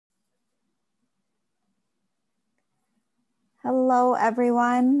Hello,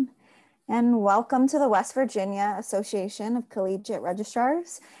 everyone, and welcome to the West Virginia Association of Collegiate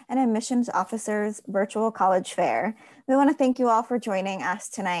Registrars and Admissions Officers Virtual College Fair. We want to thank you all for joining us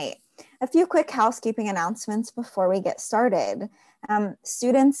tonight. A few quick housekeeping announcements before we get started.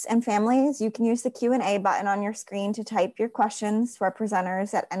 Students and families, you can use the Q&A button on your screen to type your questions to our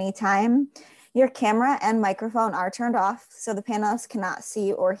presenters at any time. Your camera and microphone are turned off, so the panelists cannot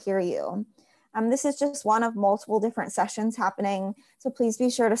see or hear you. This is just one of multiple different sessions happening, so please be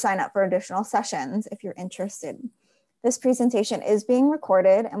sure to sign up for additional sessions if you're interested. This presentation is being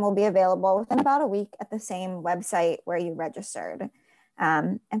recorded and will be available within about a week at the same website where you registered.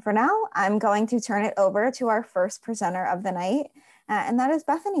 And for now, I'm going to turn it over to our first presenter of the night, and that is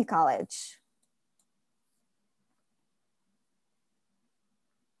Bethany College.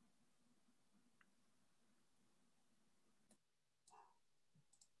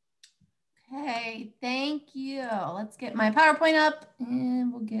 Okay, thank you. Let's get my PowerPoint up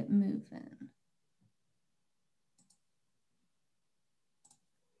and we'll get moving.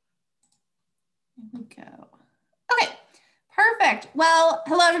 Here we go. Okay, perfect. Well,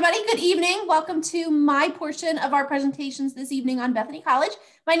 hello everybody, good evening. Welcome to my portion of our presentations this evening on Bethany College.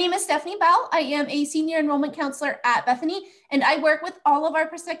 My name is Stephanie Bell. I am a senior enrollment counselor at Bethany, and I work with all of our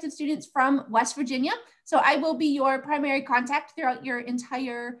prospective students from West Virginia. So I will be your primary contact throughout your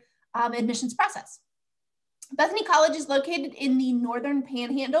entire admissions process. Bethany College is located in the northern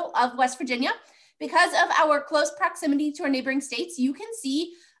panhandle of West Virginia. Because of our close proximity to our neighboring states, you can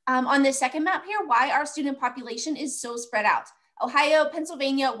see on this second map here why our student population is so spread out. Ohio,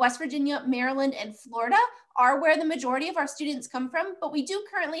 Pennsylvania, West Virginia, Maryland, and Florida are where the majority of our students come from, but we do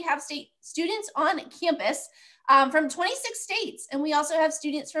currently have students on campus from 26 states, and we also have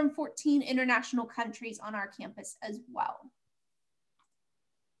students from 14 international countries on our campus as well.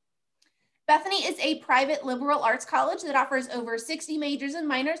 Bethany is a private liberal arts college that offers over 60 majors and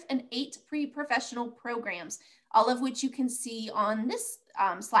minors and 8 pre-professional programs, all of which you can see on this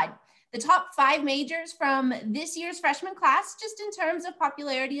slide. The top 5 majors from this year's freshman class, just in terms of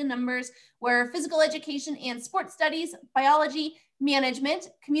popularity and numbers, were physical education and sports studies, biology, management,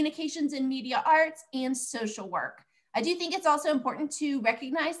 communications and media arts, and social work. I do think it's also important to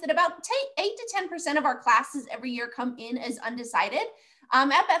recognize that about 8 to 10% of our classes every year come in as undecided.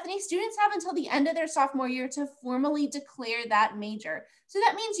 At Bethany, students have until the end of their sophomore year to formally declare that major. So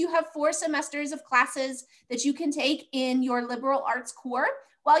that means you have 4 semesters of classes that you can take in your liberal arts core,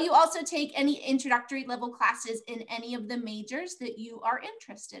 while you also take any introductory level classes in any of the majors that you are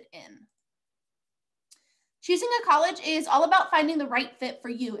interested in. Choosing a college is all about finding the right fit for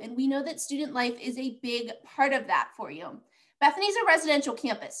you, and we know that student life is a big part of that for you. Bethany's a residential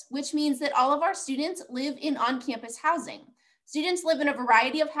campus, which means that all of our students live in on-campus housing. Students live in a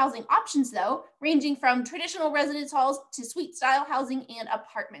variety of housing options though, ranging from traditional residence halls to suite style housing and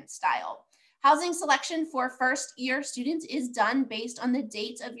apartment style. Housing selection for first year students is done based on the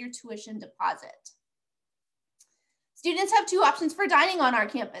date of your tuition deposit. Students have 2 options for dining on our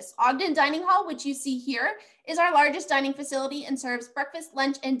campus. Ogden Dining Hall, which you see here, is our largest dining facility and serves breakfast,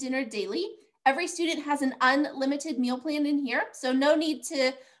 lunch, and dinner daily. Every student has an unlimited meal plan in here, so no need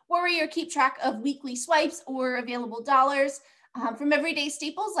to worry or keep track of weekly swipes or available dollars. From everyday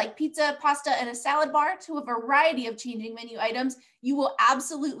staples like pizza, pasta, and a salad bar to a variety of changing menu items, you will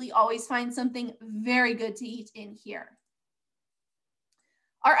absolutely always find something very good to eat in here.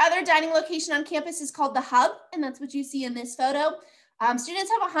 Our other dining location on campus is called the Hub, and that's what you see in this photo.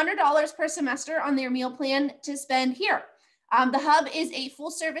 Students have $100 per semester on their meal plan to spend here. The Hub is a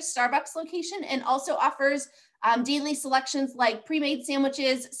full-service Starbucks location and also offers daily selections like pre-made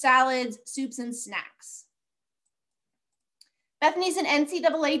sandwiches, salads, soups, and snacks. Bethany's an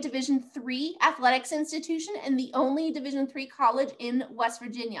NCAA Division III athletics institution and the only Division III college in West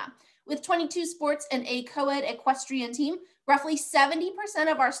Virginia. With 22 sports and a co-ed equestrian team, roughly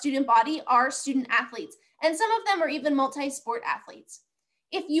 70% of our student body are student athletes, and some of them are even multi-sport athletes.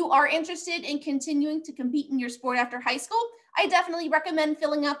 If you are interested in continuing to compete in your sport after high school, I definitely recommend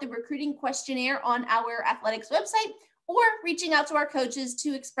filling out the recruiting questionnaire on our athletics website or reaching out to our coaches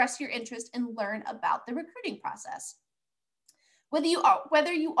to express your interest and learn about the recruiting process.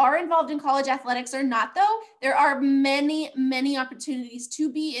 Whether you are involved in college athletics or not, though, there are many, many opportunities to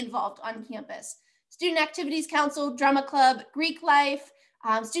be involved on campus. Student Activities Council, Drama Club, Greek Life,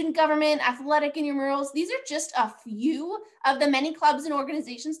 student government, athletic intramurals. These are just a few of the many clubs and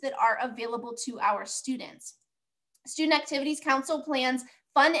organizations that are available to our students. Student Activities Council plans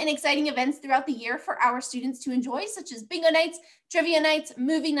Fun and exciting events throughout the year for our students to enjoy, such as bingo nights, trivia nights,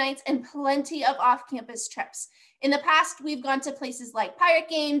 movie nights, and plenty of off-campus trips. In the past, we've gone to places like Pirate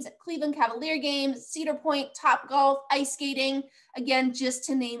Games, Cleveland Cavalier Games, Cedar Point, Top Golf, ice skating, again, just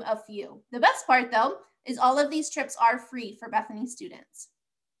to name a few. The best part, though, is all of these trips are free for Bethany students.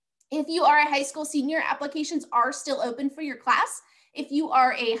 If you are a high school senior, applications are still open for your class. If you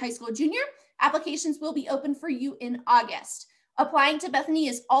are a high school junior, applications will be open for you in August. Applying to Bethany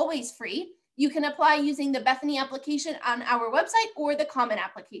is always free. You can apply using the Bethany application on our website or the Common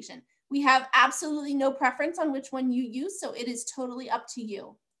application. We have absolutely no preference on which one you use, so it is totally up to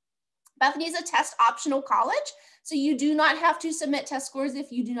you. Bethany is a test optional college, so you do not have to submit test scores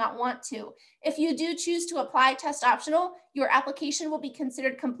if you do not want to. If you do choose to apply test optional, your application will be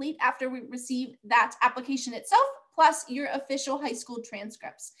considered complete after we receive that application itself, plus your official high school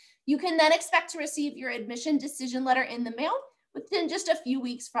transcripts. You can then expect to receive your admission decision letter in the mail within just a few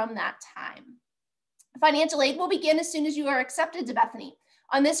weeks from that time. Financial aid will begin as soon as you are accepted to Bethany.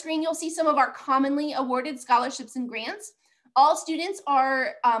 On this screen, you'll see some of our commonly awarded scholarships and grants. All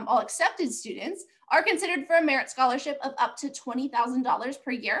accepted students are considered for a merit scholarship of up to $20,000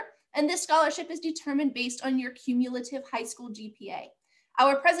 per year, and this scholarship is determined based on your cumulative high school GPA.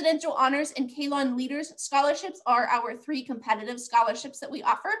 Our Presidential Honors and Kalon Leaders scholarships are our 3 competitive scholarships that we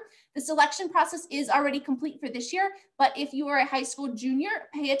offer. The selection process is already complete for this year, but if you are a high school junior,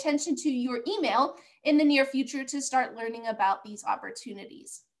 pay attention to your email in the near future to start learning about these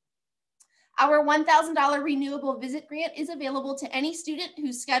opportunities. Our $1,000 renewable visit grant is available to any student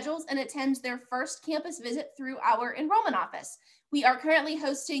who schedules and attends their first campus visit through our enrollment office. We are currently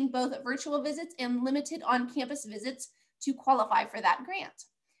hosting both virtual visits and limited on-campus visits to qualify for that grant.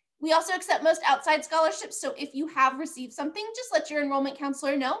 We also accept most outside scholarships, so if you have received something, just let your enrollment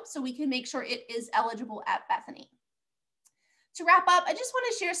counselor know so we can make sure it is eligible at Bethany. To wrap up, I just want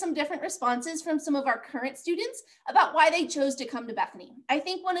to share some different responses from some of our current students about why they chose to come to Bethany. I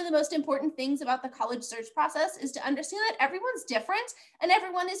think one of the most important things about the college search process is to understand that everyone's different and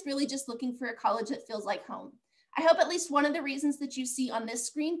everyone is really just looking for a college that feels like home. I hope at least one of the reasons that you see on this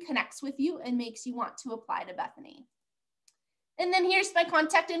screen connects with you and makes you want to apply to Bethany. And then here's my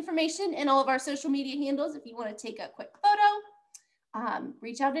contact information and all of our social media handles if you want to take a quick photo.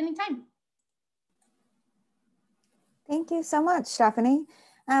 Reach out anytime. Thank you so much, Stephanie.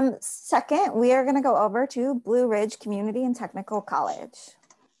 Second, we are going to go over to Blue Ridge Community and Technical College.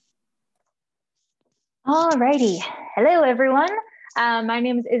 All righty. Hello, everyone. My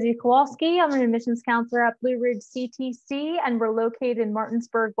name is Izzy Kowalski. I'm an admissions counselor at Blue Ridge CTC, and we're located in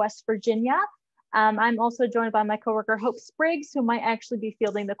Martinsburg, West Virginia. I'm also joined by my coworker, Hope Spriggs, who might actually be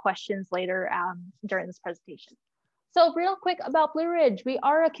fielding the questions later during this presentation. So real quick about Blue Ridge, we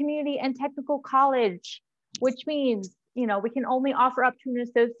are a community and technical college, which means, we can only offer up to an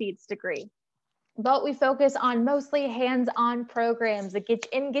associate's degree, but we focus on mostly hands-on programs that get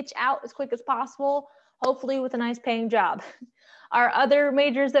in, get out as quick as possible, hopefully with a nice paying job. Our other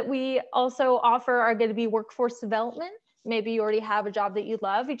majors that we also offer are going to be workforce development. Maybe you already have a job that you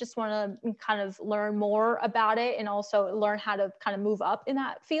love. You just want to kind of learn more about it and also learn how to kind of move up in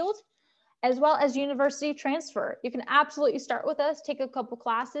that field, as well as university transfer. You can absolutely start with us, take a couple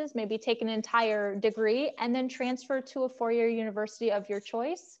classes, maybe take an entire degree, and then transfer to a 4-year university of your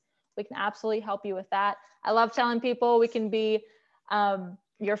choice. We can absolutely help you with that. I love telling people we can be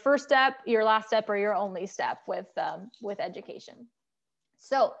your first step, your last step, or your only step with education.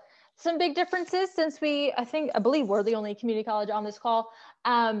 So some big differences since I believe we're the only community college on this call.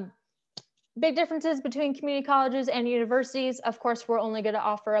 Big differences between community colleges and universities. Of course, we're only going to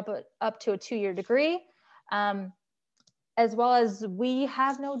offer up to a 2-year degree, as well as we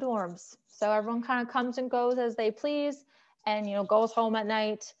have no dorms. So everyone kind of comes and goes as they please and, goes home at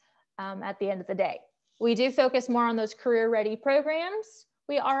night at the end of the day. We do focus more on those career-ready programs.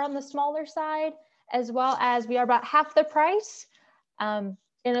 We are on the smaller side, as well as we are about half the price.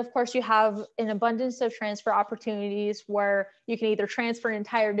 And of course, you have an abundance of transfer opportunities where you can either transfer an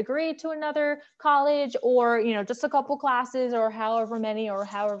entire degree to another college or, just a couple classes or however many or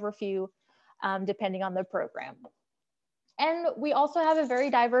however few, depending on the program. And we also have a very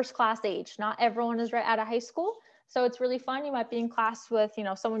diverse class age. Not everyone is right out of high school. So it's really fun. You might be in class with,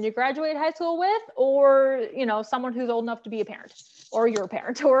 someone you graduated high school with, or, someone who's old enough to be a parent, or you're a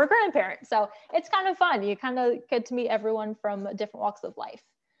parent or a grandparent. So it's kind of fun. You kind of get to meet everyone from different walks of life.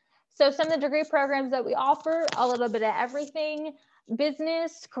 So some of the degree programs that we offer, a little bit of everything: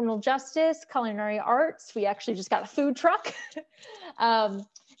 business, criminal justice, culinary arts. We actually just got a food truck.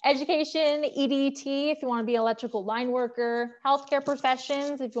 Education, EDT, if you want to be an electrical line worker, healthcare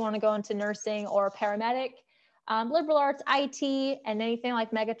professions, if you want to go into nursing or paramedic. liberal arts, IT, and anything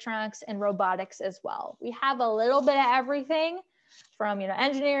like mechatronics and robotics as well. We have a little bit of everything from,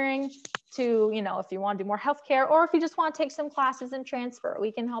 engineering to, if you want to do more healthcare, or if you just want to take some classes and transfer,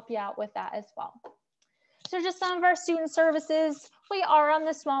 we can help you out with that as well. So just some of our student services, we are on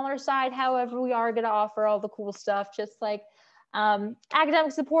the smaller side. However, we are going to offer all the cool stuff, just like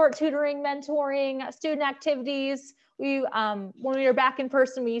academic support, tutoring, mentoring, student activities. When we were back in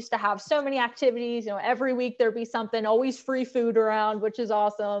person, we used to have so many activities. Every week there'd be something, always free food around, which is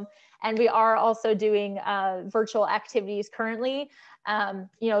awesome. And we are also doing virtual activities currently,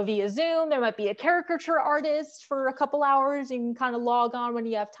 via Zoom. There might be a caricature artist for a couple hours. You can kind of log on when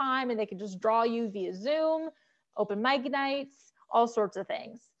you have time, and they can just draw you via Zoom, open mic nights, all sorts of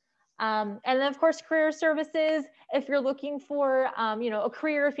things. And then of course, career services. If you're looking for, a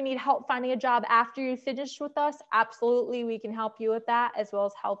career, if you need help finding a job after you finish with us, absolutely, we can help you with that, as well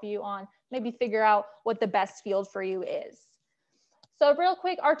as help you on maybe figure out what the best field for you is. So real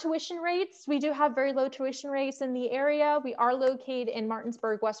quick, our tuition rates, we do have very low tuition rates in the area. We are located in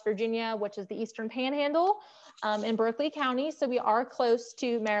Martinsburg, West Virginia, which is the Eastern Panhandle in Berkeley County. So we are close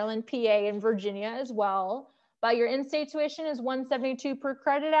to Maryland, PA, and Virginia as well. But your in-state tuition is $172 per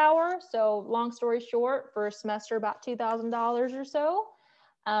credit hour. So long story short, for a semester, about $2,000 or so.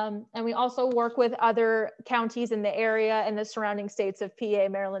 And we also work with other counties in the area and the surrounding states of PA,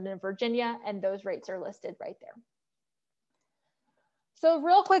 Maryland, and Virginia, and those rates are listed right there. So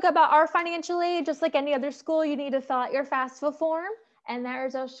real quick about our financial aid, just like any other school, you need to fill out your FAFSA form, and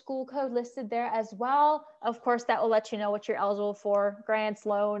there's our school code listed there as well. Of course, that will let you know what you're eligible for: grants,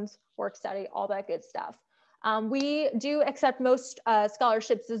 loans, work study, all that good stuff. We do accept most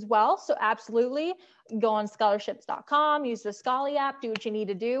scholarships as well. So absolutely go on scholarships.com, use the Scholly app, do what you need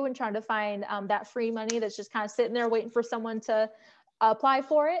to do, and trying to find that free money that's just kind of sitting there waiting for someone to apply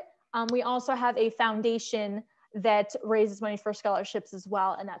for it. We also have a foundation that raises money for scholarships as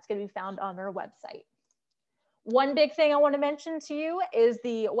well, and that's going to be found on our website. One big thing I want to mention to you is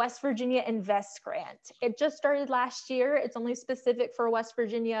the West Virginia Invest Grant. It just started last year. It's only specific for West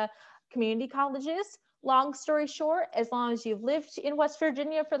Virginia community colleges. Long story short, as long as you've lived in West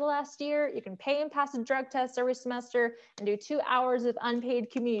Virginia for the last year, you can pay and pass a drug test every semester and do 2 hours of unpaid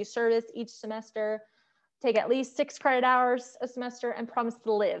community service each semester, take at least 6 credit hours a semester, and promise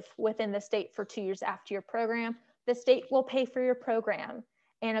to live within the state for 2 years after your program. The state will pay for your program.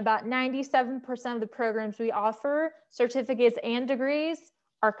 And about 97% of the programs we offer, certificates and degrees,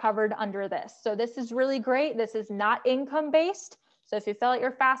 are covered under this. So this is really great. This is not income-based. So if you fill out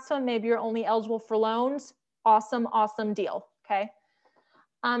your FAFSA, maybe you're only eligible for loans. Awesome, awesome deal, okay?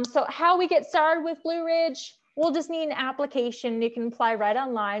 So how we get started with Blue Ridge, we'll just need an application. You can apply right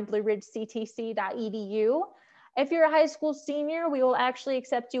online, blueridgectc.edu. If you're a high school senior, we will actually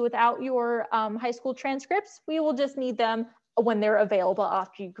accept you without your high school transcripts. We will just need them when they're available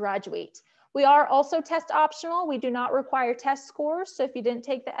after you graduate. We are also test optional. We do not require test scores. So if you didn't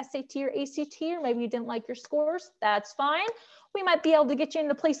take the SAT or ACT, or maybe you didn't like your scores, that's fine. We might be able to get you in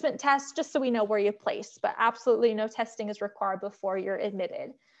the placement test just so we know where you place, but absolutely no testing is required before you're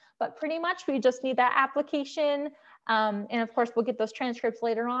admitted. But pretty much we just need that application. And of course, we'll get those transcripts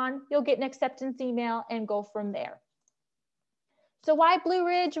later on. You'll get an acceptance email and go from there. So why Blue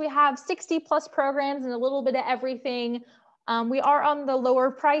Ridge? We have 60+ programs and a little bit of everything. We are on the lower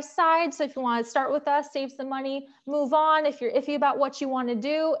price side. So if you want to start with us, save some money, move on. If you're iffy about what you want to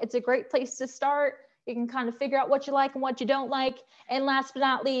do, it's a great place to start. You can kind of figure out what you like and what you don't like. And last but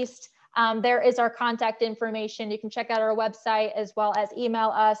not least, there is our contact information. You can check out our website as well as email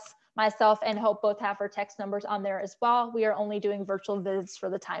us. Myself and Hope both have our text numbers on there as well. We are only doing virtual visits for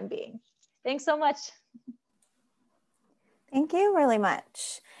the time being. Thanks so much. Thank you really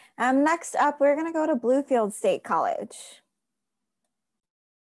much. Next up, we're going to go to Bluefield State College.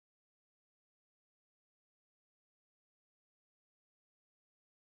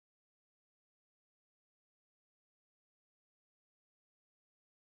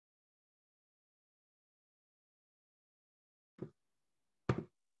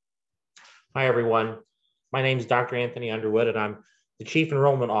 Hi, everyone. My name is Dr. Anthony Underwood, and I'm the Chief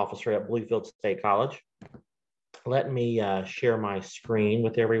Enrollment Officer at Bluefield State College. Let me share my screen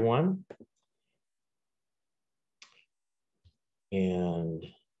with everyone. And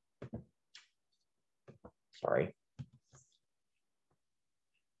sorry.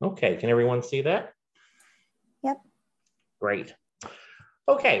 Okay, can everyone see that? Yep. Great.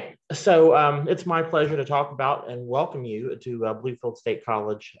 Okay, so it's my pleasure to talk about and welcome you to Bluefield State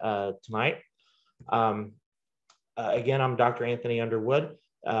College tonight. Again, I'm Dr. Anthony Underwood,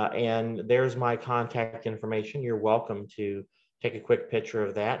 and there's my contact information. You're welcome to take a quick picture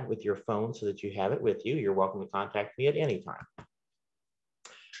of that with your phone so that you have it with you. You're welcome to contact me at any time.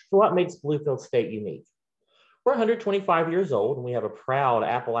 So what makes Bluefield State unique? We're 125 years old, and we have a proud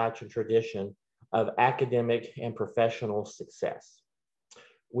Appalachian tradition of academic and professional success.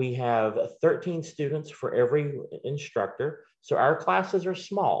 We have 13 students for every instructor, so our classes are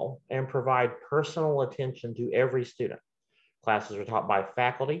small and provide personal attention to every student. Classes are taught by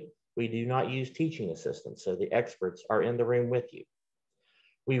faculty. We do not use teaching assistants, so the experts are in the room with you.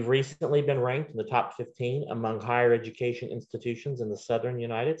 We've recently been ranked in the top 15 among higher education institutions in the Southern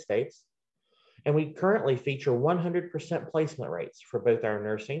United States. And we currently feature 100% placement rates for both our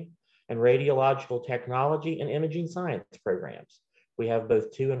nursing and radiological technology and imaging science programs. We have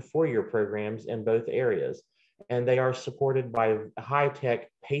both 2- and 4-year programs in both areas, and they are supported by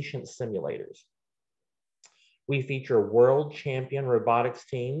high-tech patient simulators. We feature world champion robotics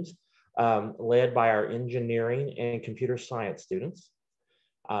teams led by our engineering and computer science students.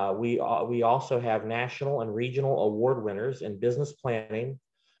 We also have national and regional award winners in business planning,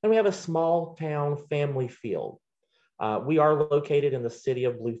 and we have a small town family field. We are located in the city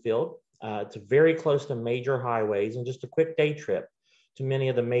of Bluefield. It's very close to major highways and just a quick day trip to many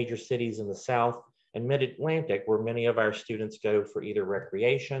of the major cities in the South and Mid-Atlantic, where many of our students go for either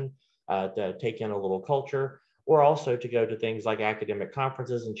recreation, to take in a little culture, or also to go to things like academic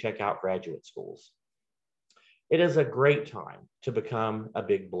conferences and check out graduate schools. It is a great time to become a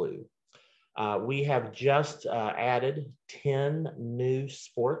Big Blue. We have just added 10 new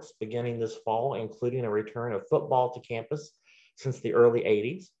sports beginning this fall, including a return of football to campus since the early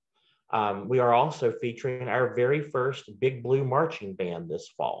 80s. We are also featuring our very first Big Blue marching band this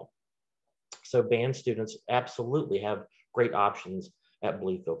fall. So band students absolutely have great options at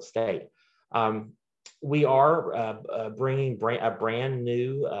Bluefield State. We are bringing a brand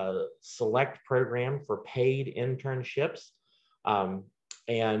new select program for paid internships. We're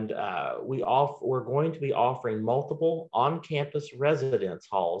going to be offering multiple on-campus residence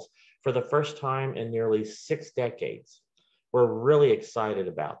halls for the first time in nearly 6 decades. We're really excited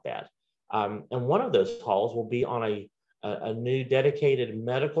about that. And one of those halls will be on a new dedicated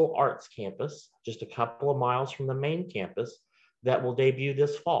medical arts campus, just a couple of miles from the main campus, that will debut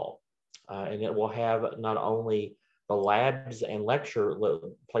this fall. And it will have not only the labs and lecture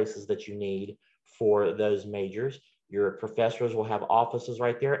places that you need for those majors, your professors will have offices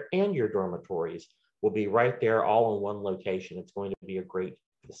right there, and your dormitories will be right there, all in one location. It's going to be a great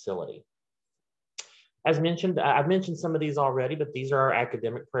facility. As mentioned, I've mentioned some of these already, but these are our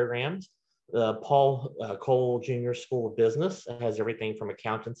academic programs. The Paul Cole Jr. School of Business has everything from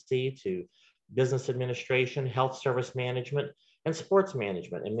accountancy to business administration, health service management, and sports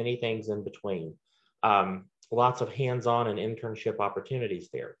management, and many things in between. Lots of hands-on and internship opportunities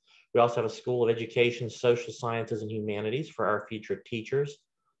there. We also have a School of Education, Social Sciences, and Humanities for our future teachers,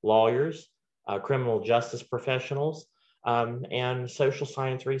 lawyers, criminal justice professionals, and social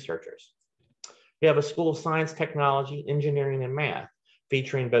science researchers. We have a School of Science, Technology, Engineering, and Math,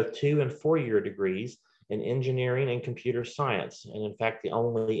 featuring both 2- and 4-year degrees in engineering and computer science, and in fact, the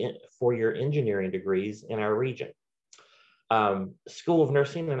only 4-year engineering degrees in our region. School of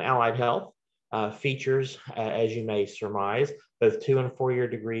Nursing and Allied Health features, as you may surmise, both 2- and 4-year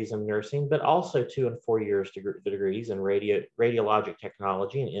degrees in nursing, but also 2- and 4-year degrees in radiologic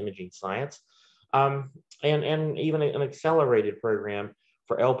technology and imaging science, and even an accelerated program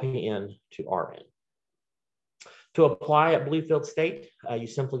for LPN to RN. To apply at Bluefield State, you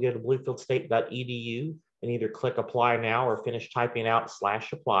simply go to bluefieldState.edu and either click apply now or finish typing out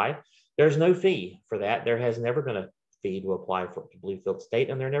 /apply. There's no fee for that. There has never been a fee to apply to Bluefield State,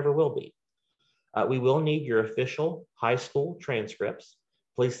 and there never will be. We will need your official high school transcripts.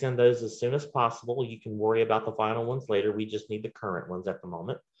 Please send those as soon as possible. You can worry about the final ones later. We just need the current ones at the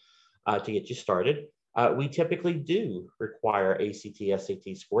moment to get you started. We typically do require ACT,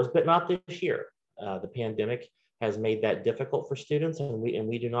 SAT scores, but not this year. The pandemic has made that difficult for students, and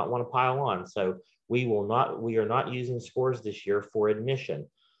we do not want to pile on. So we are not using scores this year for admission.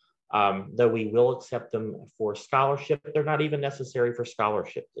 Though we will accept them for scholarship, they're not even necessary for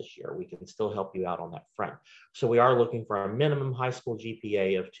scholarship this year. We can still help you out on that front. So we are looking for a minimum high school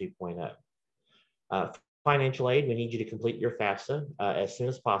GPA of 2.0. Financial aid, we need you to complete your FAFSA as soon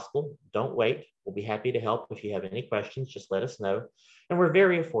as possible. Don't wait. We'll be happy to help. If you have any questions, just let us know. And we're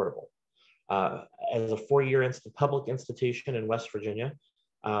very affordable. As a 4-year public institution in West Virginia,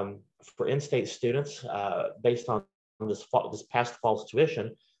 for in-state students, based on this past fall's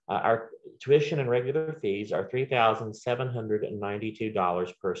tuition, our tuition and regular fees are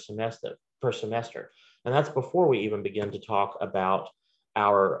 $3,792 per semester. And that's before we even begin to talk about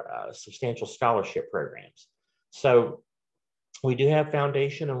our substantial scholarship programs. So We do have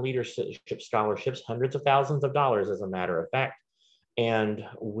foundation and leadership scholarships, hundreds of thousands of dollars, as a matter of fact. And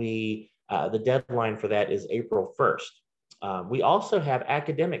the deadline for that is April 1st. We also have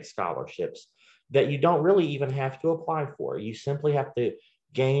academic scholarships that you don't really even have to apply for. You simply have to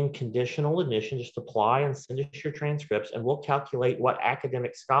gain conditional admission, just apply and send us your transcripts, and we'll calculate what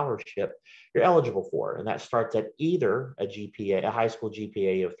academic scholarship you're eligible for. And that starts at either a high school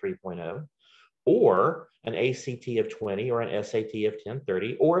GPA of 3.0, or an ACT of 20, or an SAT of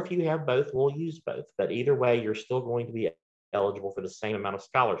 1030, or if you have both, we'll use both. But either way, you're still going to be eligible for the same amount of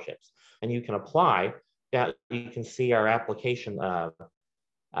scholarships. And you can apply. Now, you can see our application URL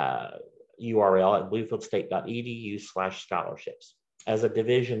at bluefieldstate.edu/scholarships. As a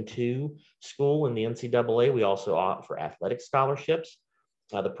Division II school in the NCAA, we also offer athletic scholarships.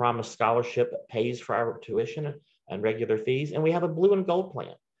 The Promise Scholarship pays for our tuition and regular fees. And we have a blue and gold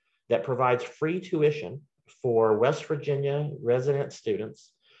plan that provides free tuition for West Virginia resident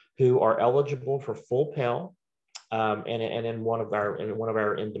students who are eligible for full Pell and in one of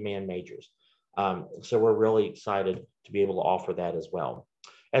our in-demand majors. So we're really excited to be able to offer that as well.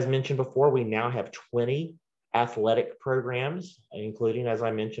 As mentioned before, we now have 20 athletic programs, including, as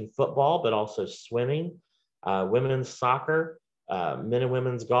I mentioned, football, but also swimming, women's soccer, men and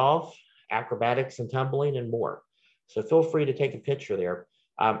women's golf, acrobatics and tumbling, and more. So feel free to take a picture there.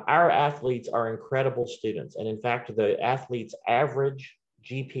 Our athletes are incredible students. And in fact, the athletes' average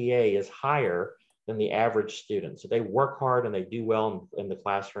GPA is higher than the average student. So they work hard and they do well in the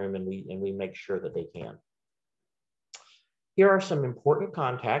classroom, and we make sure that they can. Here are some important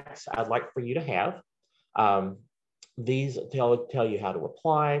contacts I'd like for you to have. These tell you how to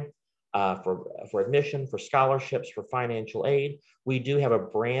apply for admission, for scholarships, for financial aid. We do have a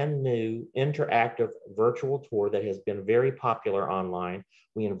brand new interactive virtual tour that has been very popular online.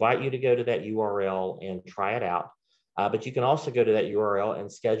 We invite you to go to that URL and try it out. But you can also go to that URL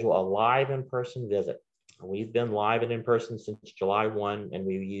and schedule a live in-person visit. We've been live and in-person since July 1, and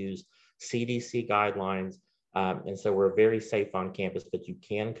we use CDC guidelines. And so we're very safe on campus, but you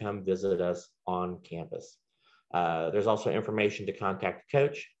can come visit us on campus. There's also information to contact the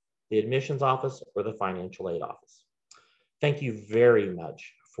coach, the admissions office, or the financial aid office. Thank you very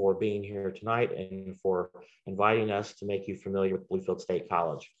much for being here tonight and for inviting us to make you familiar with Bluefield State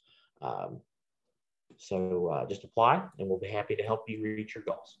College. So just apply and we'll be happy to help you reach your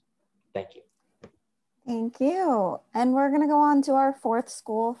goals. Thank you. Thank you. And we're going to go on to our fourth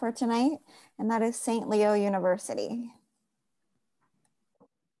school for tonight, and that is St. Leo University.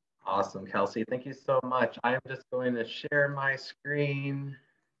 Awesome, Kelsey. Thank you so much. I am just going to share my screen.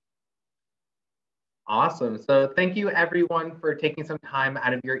 Awesome. So thank you everyone for taking some time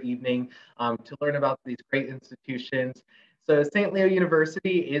out of your evening to learn about these great institutions. So St. Leo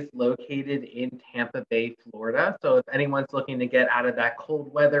University is located in Tampa Bay, Florida. So if anyone's looking to get out of that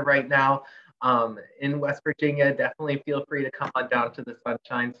cold weather right now in West Virginia, definitely feel free to come on down to the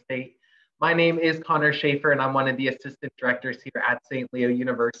Sunshine State. My name is Connor Schaefer, and I'm one of the assistant directors here at St. Leo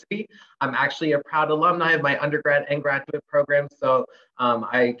University. I'm actually a proud alumni of my undergrad and graduate program. So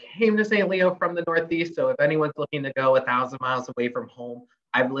I came to St. Leo from the Northeast. So if anyone's looking to go 1,000 miles away from home,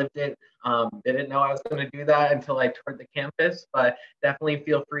 I've lived it. Didn't know I was going to do that until I toured the campus, but definitely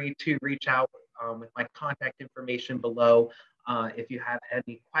feel free to reach out with my contact information below. If you have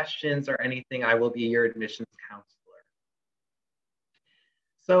any questions or anything, I will be your admissions counselor.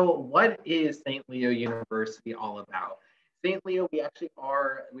 So what is St. Leo University all about? St. Leo, we are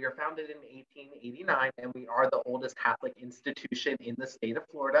founded in 1889, and we are the oldest Catholic institution in the state of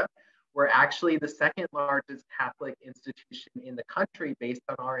Florida. We're actually the second largest Catholic institution in the country based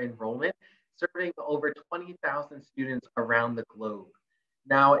on our enrollment, serving over 20,000 students around the globe.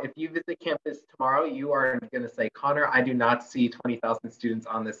 Now, if you visit campus tomorrow, you are going to say, Connor, I do not see 20,000 students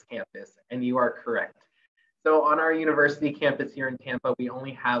on this campus, and you are correct. So on our university campus here in Tampa, we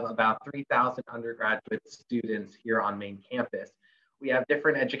only have about 3,000 undergraduate students here on main campus. We have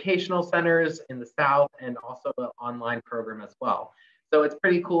different educational centers in the South and also an online program as well. So it's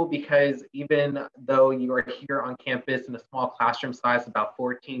pretty cool because even though you are here on campus in a small classroom size, about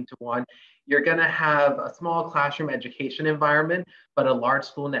 14:1, you're gonna have a small classroom education environment, but a large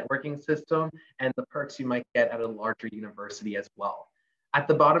school networking system and the perks you might get at a larger university as well. At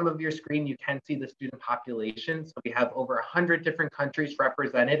the bottom of your screen, you can see the student population. So we have over 100 different countries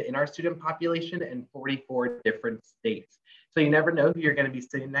represented in our student population in 44 different states. So you never know who you're going to be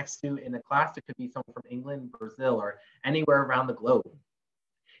sitting next to in a class. It could be someone from England, Brazil, or anywhere around the globe.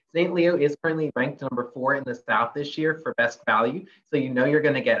 St. Leo is currently ranked number 4 in the South this year for best value. So you know you're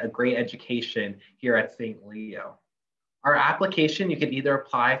going to get a great education here at St. Leo. Our application, you can either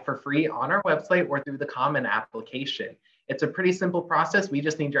apply for free on our website or through the Common application. It's a pretty simple process. We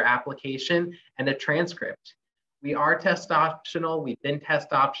just need your application and a transcript. We are test optional. We've been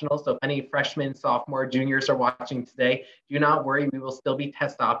test optional. So if any freshmen, sophomore, juniors are watching today, do not worry. We will still be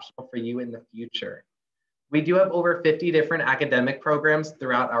test optional for you in the future. We do have over 50 different academic programs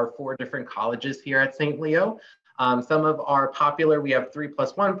throughout our 4 different colleges here at St. Leo. Some of our popular, we have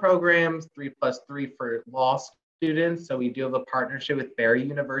 3+1 programs, 3+3 for law students. So we do have a partnership with Barry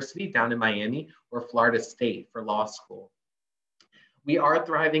University down in Miami, or Florida State for law school. We are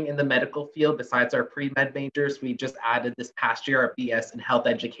thriving in the medical field. Besides our pre-med majors, we just added this past year our BS in health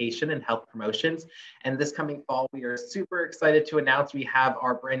education and health promotions. And this coming fall, we are super excited to announce we have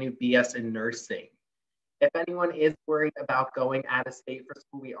our brand new BS in nursing. If anyone is worried about going out of state for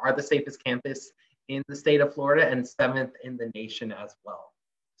school, we are the safest campus in the state of Florida and 7th in the nation as well.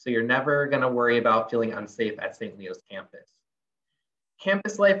 So you're never gonna worry about feeling unsafe at St. Leo's campus.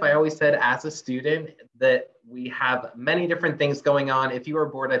 Campus life, I always said as a student that we have many different things going on. If you are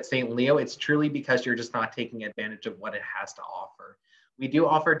bored at St. Leo, it's truly because you're just not taking advantage of what it has to offer. We do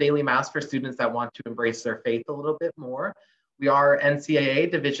offer daily mass for students that want to embrace their faith a little bit more. We are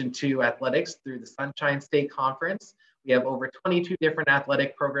NCAA Division II athletics through the Sunshine State Conference. We have over 22 different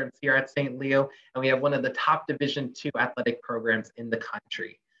athletic programs here at St. Leo, and we have one of the top Division II athletic programs in the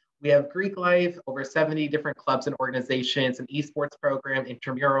country. We have Greek life, over 70 different clubs and organizations, an esports program,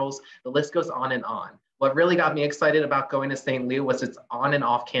 intramurals, the list goes on and on. What really got me excited about going to St. Leo was its on and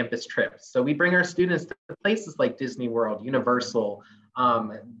off campus trips. So we bring our students to places like Disney World, Universal.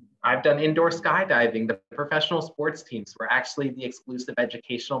 I've done indoor skydiving. The professional sports teams were actually the exclusive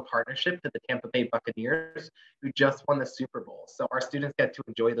educational partnership to the Tampa Bay Buccaneers, who just won the Super Bowl. So our students get to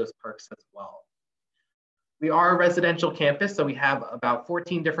enjoy those perks as well. We are a residential campus, so we have about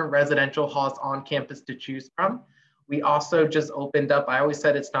 14 different residential halls on campus to choose from. We also just opened up, I always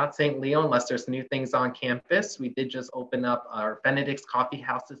said it's not St. Leo unless there's new things on campus. We did just open up our Benedict's Coffee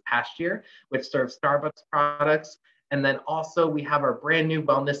House this past year, which serves Starbucks products. And then also we have our brand new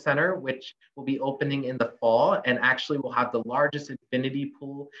wellness center, which will be opening in the fall, and actually will have the largest infinity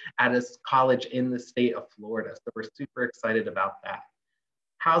pool at a college in the state of Florida. So we're super excited about that.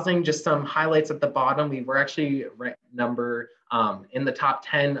 Housing, just some highlights at the bottom. We were actually ranked number in the top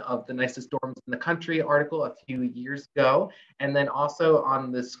 10 of the nicest dorms in the country article a few years ago. And then also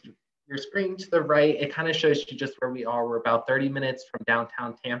on this, your screen to the right, it kind of shows you just where we are. We're about 30 minutes from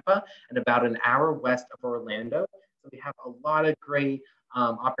downtown Tampa and about an hour west of Orlando. So we have a lot of great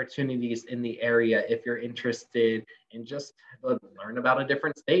opportunities in the area if you're interested in just learn about a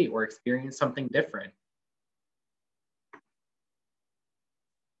different state or experience something different.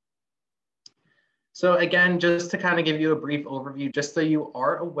 So again, just to kind of give you a brief overview, just so you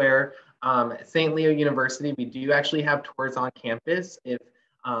are aware, St. Leo University, we do actually have tours on campus. If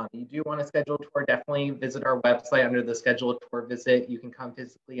you do want to schedule a tour, definitely visit our website under the schedule a tour visit. You can come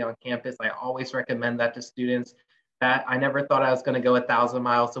physically on campus. I always recommend that to students. That I never thought I was going to go 1,000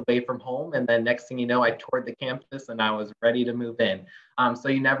 miles away from home. And then next thing you know, I toured the campus and I was ready to move in. So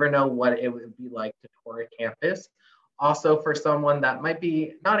you never know what it would be like to tour a campus. Also, for someone that might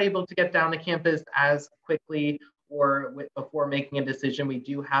be not able to get down to campus as quickly or before making a decision, we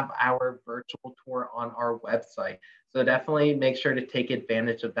do have our virtual tour on our website. So definitely make sure to take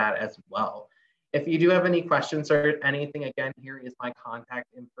advantage of that as well. If you do have any questions or anything, again, here is my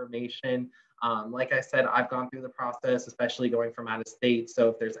contact information. Like I said, I've gone through the process, especially going from out of state. So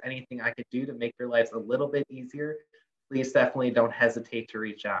if there's anything I could do to make your lives a little bit easier, please definitely don't hesitate to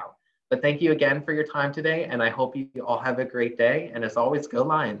reach out. But thank you again for your time today, and I hope you all have a great day. And as always, go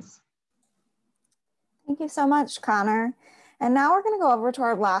Lions. Thank you so much, Connor. And now we're going to go over to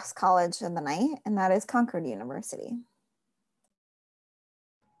our last college of the night, and that is Concord University.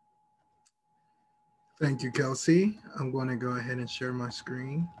 Thank you, Kelsey. I'm going to go ahead and share my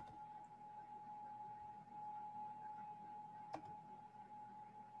screen.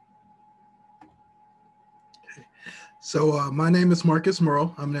 So my name is Marcus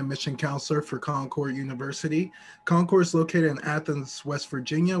Merle. I'm an admission counselor for Concord University. Concord is located in Athens, West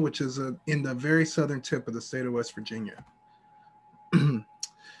Virginia, which is in the very southern tip of the state of West Virginia.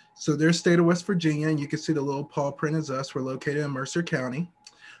 So there's state of West Virginia, and you can see the little paw print is us. We're located in Mercer County.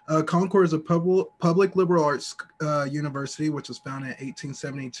 Concord is a public liberal arts university, which was founded in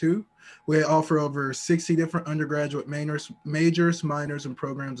 1872. We offer over 60 different undergraduate majors, minors, and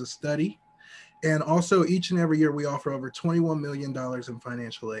programs of study. And also each and every year we offer over $21 million in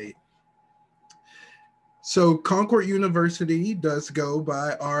financial aid. So Concord University does go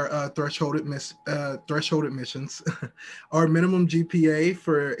by our threshold admissions. Our minimum GPA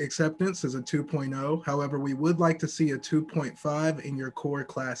for acceptance is a 2.0. However, we would like to see a 2.5 in your core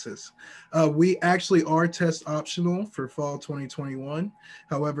classes. We actually are test optional for fall 2021.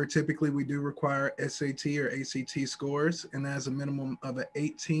 However, typically we do require SAT or ACT scores, and that is a minimum of an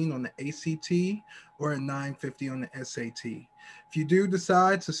 18 on the ACT or a 950 on the SAT. If you do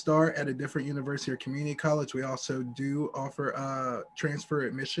decide to start at a different university or community college, we also do offer transfer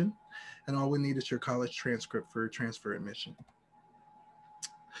admission, and all we need is your college transcript for transfer admission.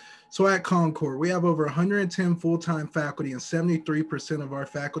 So at Concord, we have over 110 full-time faculty, and 73% of our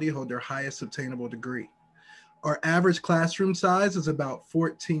faculty hold their highest obtainable degree. Our average classroom size is about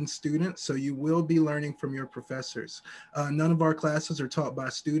 14 students, so you will be learning from your professors. None of our classes are taught by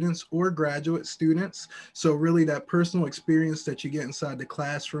students or graduate students, so really that personal experience that you get inside the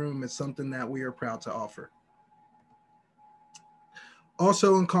classroom is something that we are proud to offer.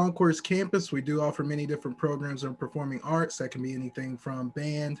 Also on Concord's campus, we do offer many different programs in performing arts. That can be anything from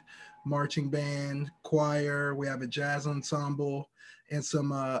band, marching band, choir. We have a jazz ensemble, and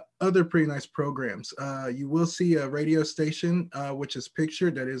some other pretty nice programs. You will see a radio station, which is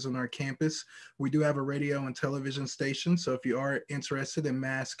pictured, that is on our campus. We do have a radio and television station, so if you are interested in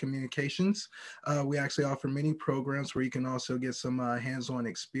mass communications, we actually offer many programs where you can also get some hands-on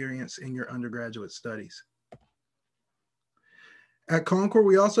experience in your undergraduate studies. At Concord,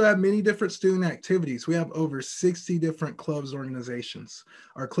 we also have many different student activities. We have over 60 different clubs organizations.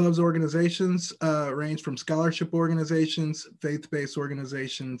 Our clubs organizations range from scholarship organizations, faith-based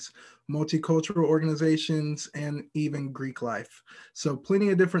organizations, multicultural organizations, and even Greek life. So plenty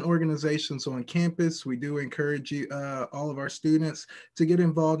of different organizations on campus. We do encourage you, all of our students, to get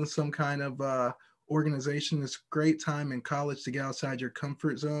involved in some kind of organization. It's a great time in college to get outside your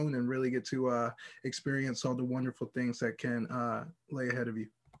comfort zone and really get to experience all the wonderful things that can lay ahead of you.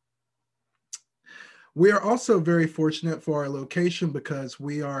 We are also very fortunate for our location because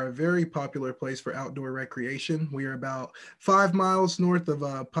we are a very popular place for outdoor recreation. We are about 5 miles north of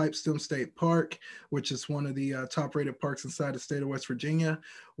Pipestem State Park, which is one of the top rated parks inside the state of West Virginia.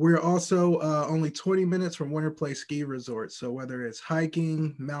 We're also only 20 minutes from Winter Place Ski Resort. So whether it's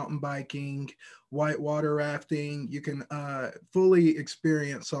hiking, mountain biking, whitewater rafting, you can fully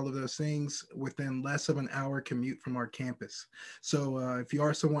experience all of those things within less of an hour commute from our campus. So if you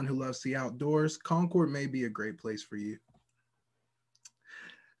are someone who loves the outdoors, Concord may be a great place for you.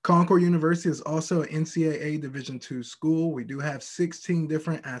 Concord University is also an NCAA Division II school. We do have 16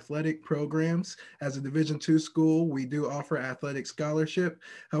 different athletic programs. As a Division II school, we do offer athletic scholarship.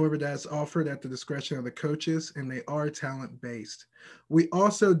 However, that's offered at the discretion of the coaches, and they are talent-based. We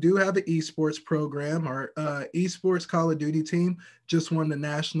also do have an esports program. Our esports Call of Duty team just won the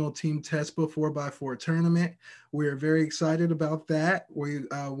National Team TESPA 4x4 tournament. We're very excited about that. We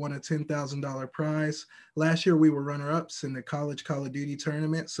won a $10,000 prize. Last year, we were runner-ups in the college Call of Duty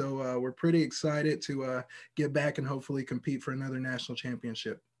tournament, so we're pretty excited to get back and hopefully compete for another national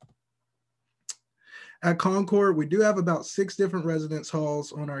championship. At Concord, we do have about 6 different residence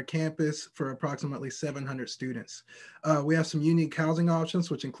halls on our campus for approximately 700 students. We have some unique housing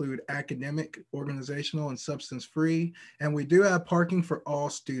options, which include academic, organizational, and substance-free. And we do have parking for all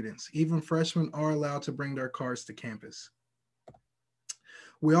students. Even freshmen are allowed to bring their cars to campus.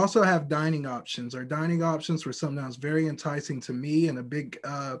 We also have dining options. Our dining options were sometimes very enticing to me and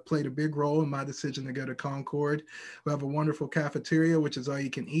played a big role in my decision to go to Concord. We have a wonderful cafeteria, which is all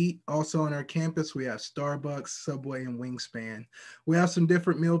you can eat. Also on our campus, we have Starbucks, Subway, and Wingspan. We have some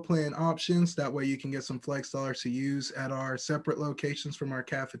different meal plan options. That way you can get some flex dollars to use at our separate locations from our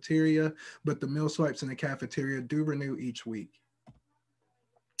cafeteria, but the meal swipes in the cafeteria do renew each week.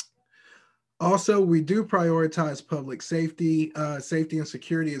 Also, we do prioritize public safety. Safety and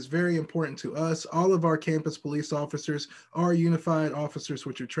security is very important to us. All of our campus police officers are unified officers,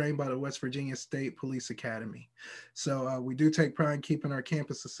 which are trained by the West Virginia State Police Academy. So we do take pride in keeping our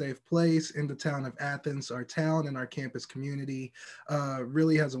campus a safe place. In the town of Athens, our town and our campus community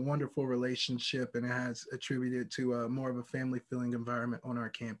really has a wonderful relationship, and it has attributed to more of a family feeling environment on our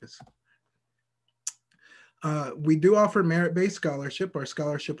campus. We do offer merit-based scholarship. Our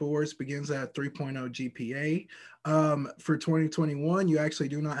scholarship awards begins at 3.0 GPA. For 2021, you actually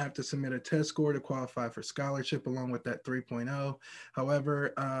do not have to submit a test score to qualify for scholarship along with that 3.0.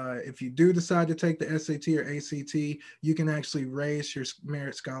 However, if you do decide to take the SAT or ACT, you can actually raise your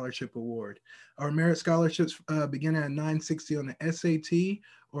merit scholarship award. Our merit scholarships begin at 960 on the SAT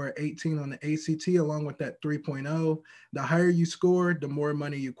or 18 on the ACT along with that 3.0. The higher you score, the more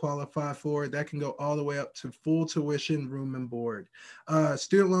money you qualify for. That can go all the way up to full tuition, room and board.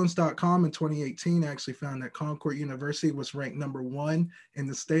 Studentloans.com in 2018 actually found that Concord University was ranked #1 in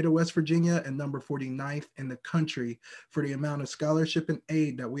the state of West Virginia and number 49th in the country for the amount of scholarship and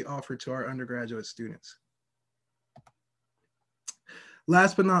aid that we offer to our undergraduate students.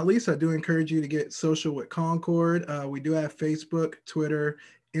 Last but not least, I do encourage you to get social with Concord. We do have Facebook, Twitter,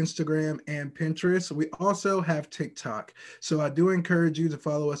 Instagram, and Pinterest. We also have TikTok. So I do encourage you to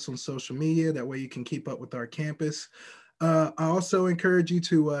follow us on social media. That way you can keep up with our campus. I also encourage you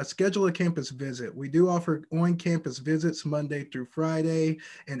to schedule a campus visit. We do offer on-campus visits Monday through Friday,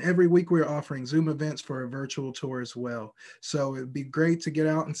 and every week we're offering Zoom events for a virtual tour as well. So it'd be great to get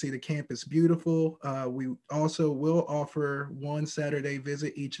out and see the campus beautiful. We also will offer one Saturday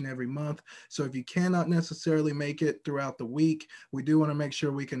visit each and every month. So if you cannot necessarily make it throughout the week, we do want to make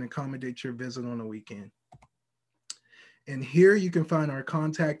sure we can accommodate your visit on the weekend. And here you can find our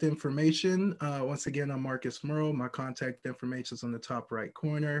contact information. Once again, I'm Marcus Merle. My contact information is on the top right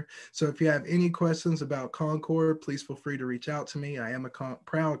corner. So if you have any questions about Concord, please feel free to reach out to me. I am a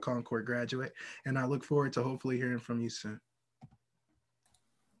proud Concord graduate, and I look forward to hopefully hearing from you soon.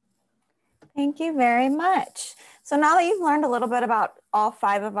 Thank you very much. So now that you've learned a little bit about all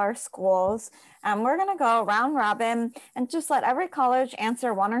 5 of our schools, we're going to go round robin and just let every college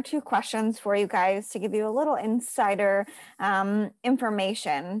answer 1 or 2 questions for you guys to give you a little insider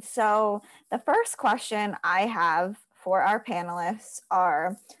information. So the first question I have for our panelists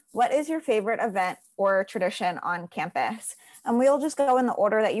are, what is your favorite event or tradition on campus? And we'll just go in the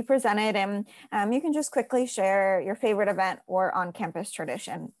order that you presented, and you can just quickly share your favorite event or on-campus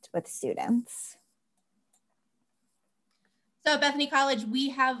tradition with students. So at Bethany College, we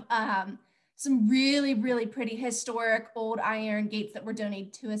have some really, really pretty historic old iron gates that were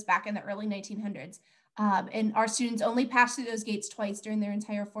donated to us back in the early 1900s. And our students only pass through those gates twice during their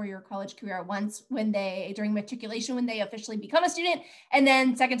entire 4-year college career. Once during matriculation, when they officially become a student, and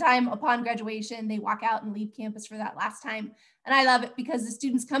then second time upon graduation, they walk out and leave campus for that last time. And I love it because the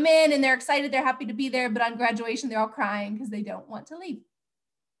students come in and they're excited, they're happy to be there, but on graduation, they're all crying because they don't want to leave.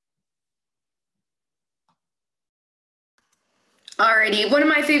 Alrighty, one of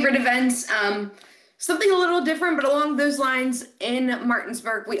my favorite events, something a little different, but along those lines. In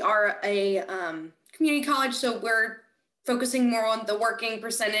Martinsburg, we are a community college, so we're focusing more on the working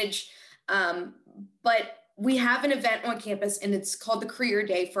percentage, but we have an event on campus, and it's called the Career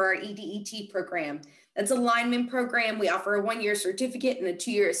Day for our EDET program. That's a lineman program. We offer a 1-year certificate and a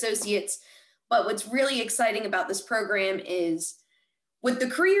 2-year associates, but what's really exciting about this program is with the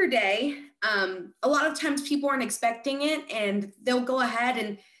Career Day, a lot of times people aren't expecting it, and they'll go ahead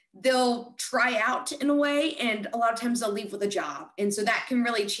and they'll try out in a way, and a lot of times they'll leave with a job. And so that can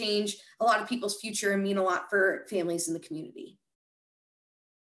really change a lot of people's future and mean a lot for families in the community.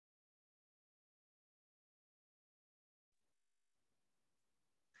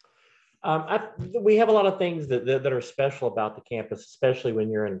 We have a lot of things that are special about the campus, especially when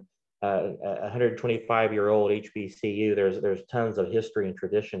you're in a 125-year-old HBCU. There's tons of history and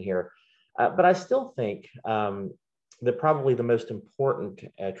tradition here. But I still think that probably the most important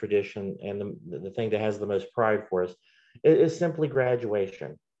tradition and the thing that has the most pride for us is simply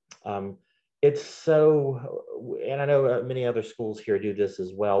graduation. It's so, and I know many other schools here do this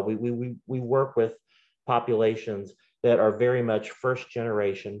as well. We work with populations that are very much first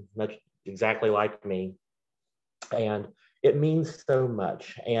generation, much exactly like me, and it means so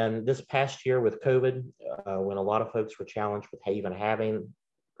much. And this past year with COVID, when a lot of folks were challenged with even having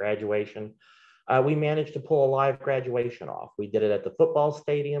graduation, we managed to pull a live graduation off. We did it at the football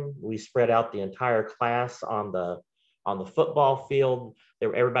stadium. We spread out the entire class on the football field.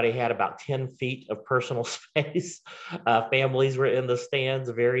 Everybody had about 10 feet of personal space. Families were in the stands,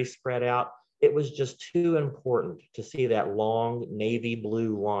 very spread out. It was just too important to see that long navy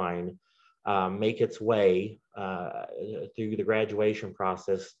blue line make its way through the graduation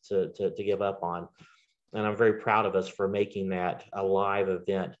process to give up on. And I'm very proud of us for making that a live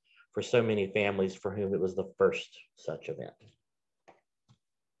event for so many families for whom it was the first such event.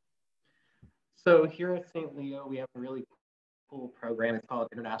 So here at St. Leo, we have a really cool program. It's called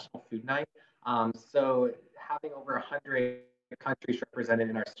International Food Night. So having over 100 countries represented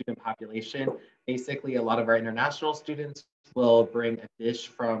in our student population, basically a lot of our international students will bring a dish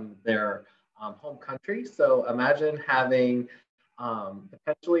from their home country. So imagine having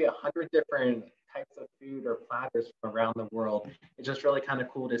potentially 100 different types of food or platters from around the world. It's just really kind of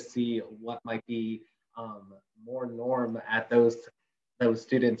cool to see what might be more norm at those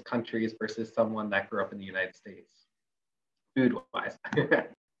students' countries versus someone that grew up in the United States, food-wise.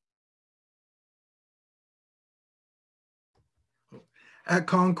 At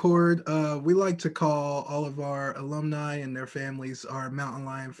Concord, we like to call all of our alumni and their families our Mountain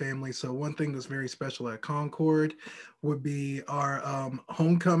Lion family. So one thing that's very special at Concord would be our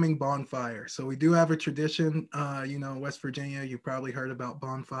homecoming bonfire. So we do have a tradition, you know, in West Virginia, you probably heard about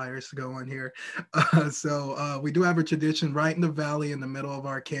bonfires going here. So we do have a tradition right in the valley in the middle of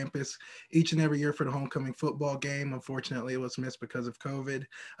our campus each and every year for the homecoming football game. Unfortunately, it was missed because of COVID.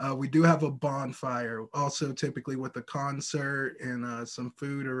 We do have a bonfire, also typically with a concert and some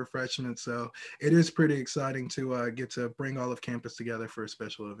food or refreshments. So it is pretty exciting to get to bring all of campus together for a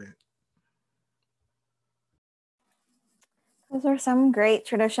special event. Those are some great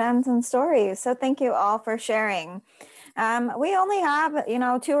traditions and stories. So thank you all for sharing. We only have,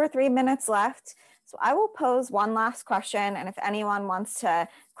 2 or 3 minutes left. So I will pose one last question. And if anyone wants to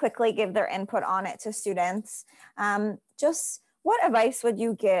quickly give their input on it to students, just what advice would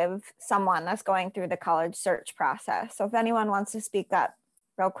you give someone that's going through the college search process? So if anyone wants to speak up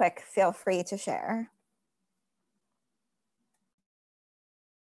real quick, feel free to share.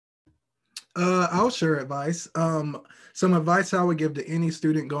 I'll share advice. Some advice I would give to any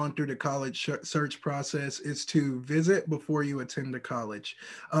student going through the college search process is to visit before you attend the college.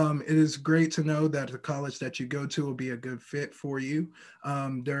 It is great to know that the college that you go to will be a good fit for you.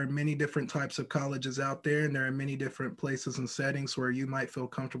 There are many different types of colleges out there, and there are many different places and settings where you might feel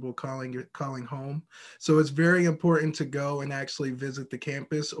comfortable calling home. So it's very important to go and actually visit the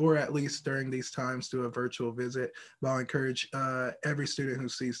campus, or at least during these times do a virtual visit. But I'll encourage every student who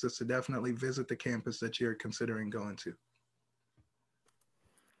sees this to definitely visit the campus that you're considering going to.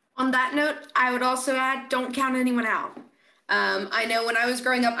 On that note, I would also add, don't count anyone out. I know when I was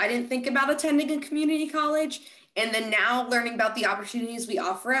growing up, I didn't think about attending a community college. And then now learning about the opportunities we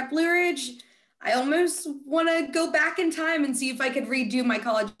offer at Blue Ridge, I almost want to go back in time and see if I could redo my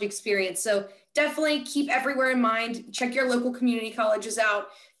college experience. So definitely keep everywhere in mind. Check your local community colleges out.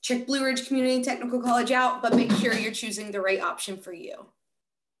 Check Blue Ridge Community Technical College out, but make sure you're choosing the right option for you.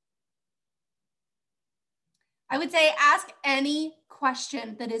 I would say ask any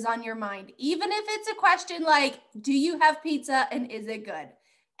question that is on your mind, even if it's a question like, do you have pizza and is it good?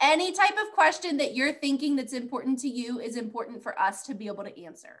 Any type of question that you're thinking that's important to you is important for us to be able to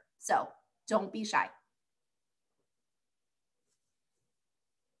answer. So don't be shy.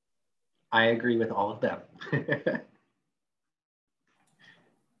 I agree with all of them.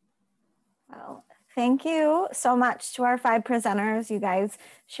 Well, thank you so much to our 5 presenters. You guys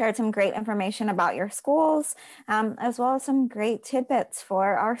shared some great information about your schools, as well as some great tidbits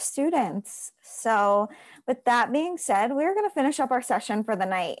for our students. So with that being said, we're going to finish up our session for the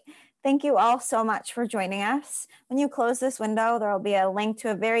night. Thank you all so much for joining us. When you close this window, there will be a link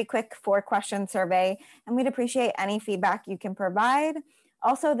to a very quick 4-question survey, and we'd appreciate any feedback you can provide.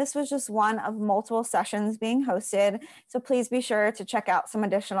 Also, this was just one of multiple sessions being hosted, so please be sure to check out some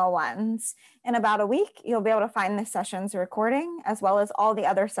additional ones. In about a week, you'll be able to find this session's recording, as well as all the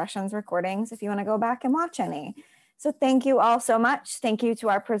other sessions recordings if you want to go back and watch any. So thank you all so much. Thank you to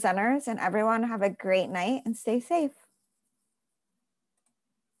our presenters, and everyone have a great night and stay safe.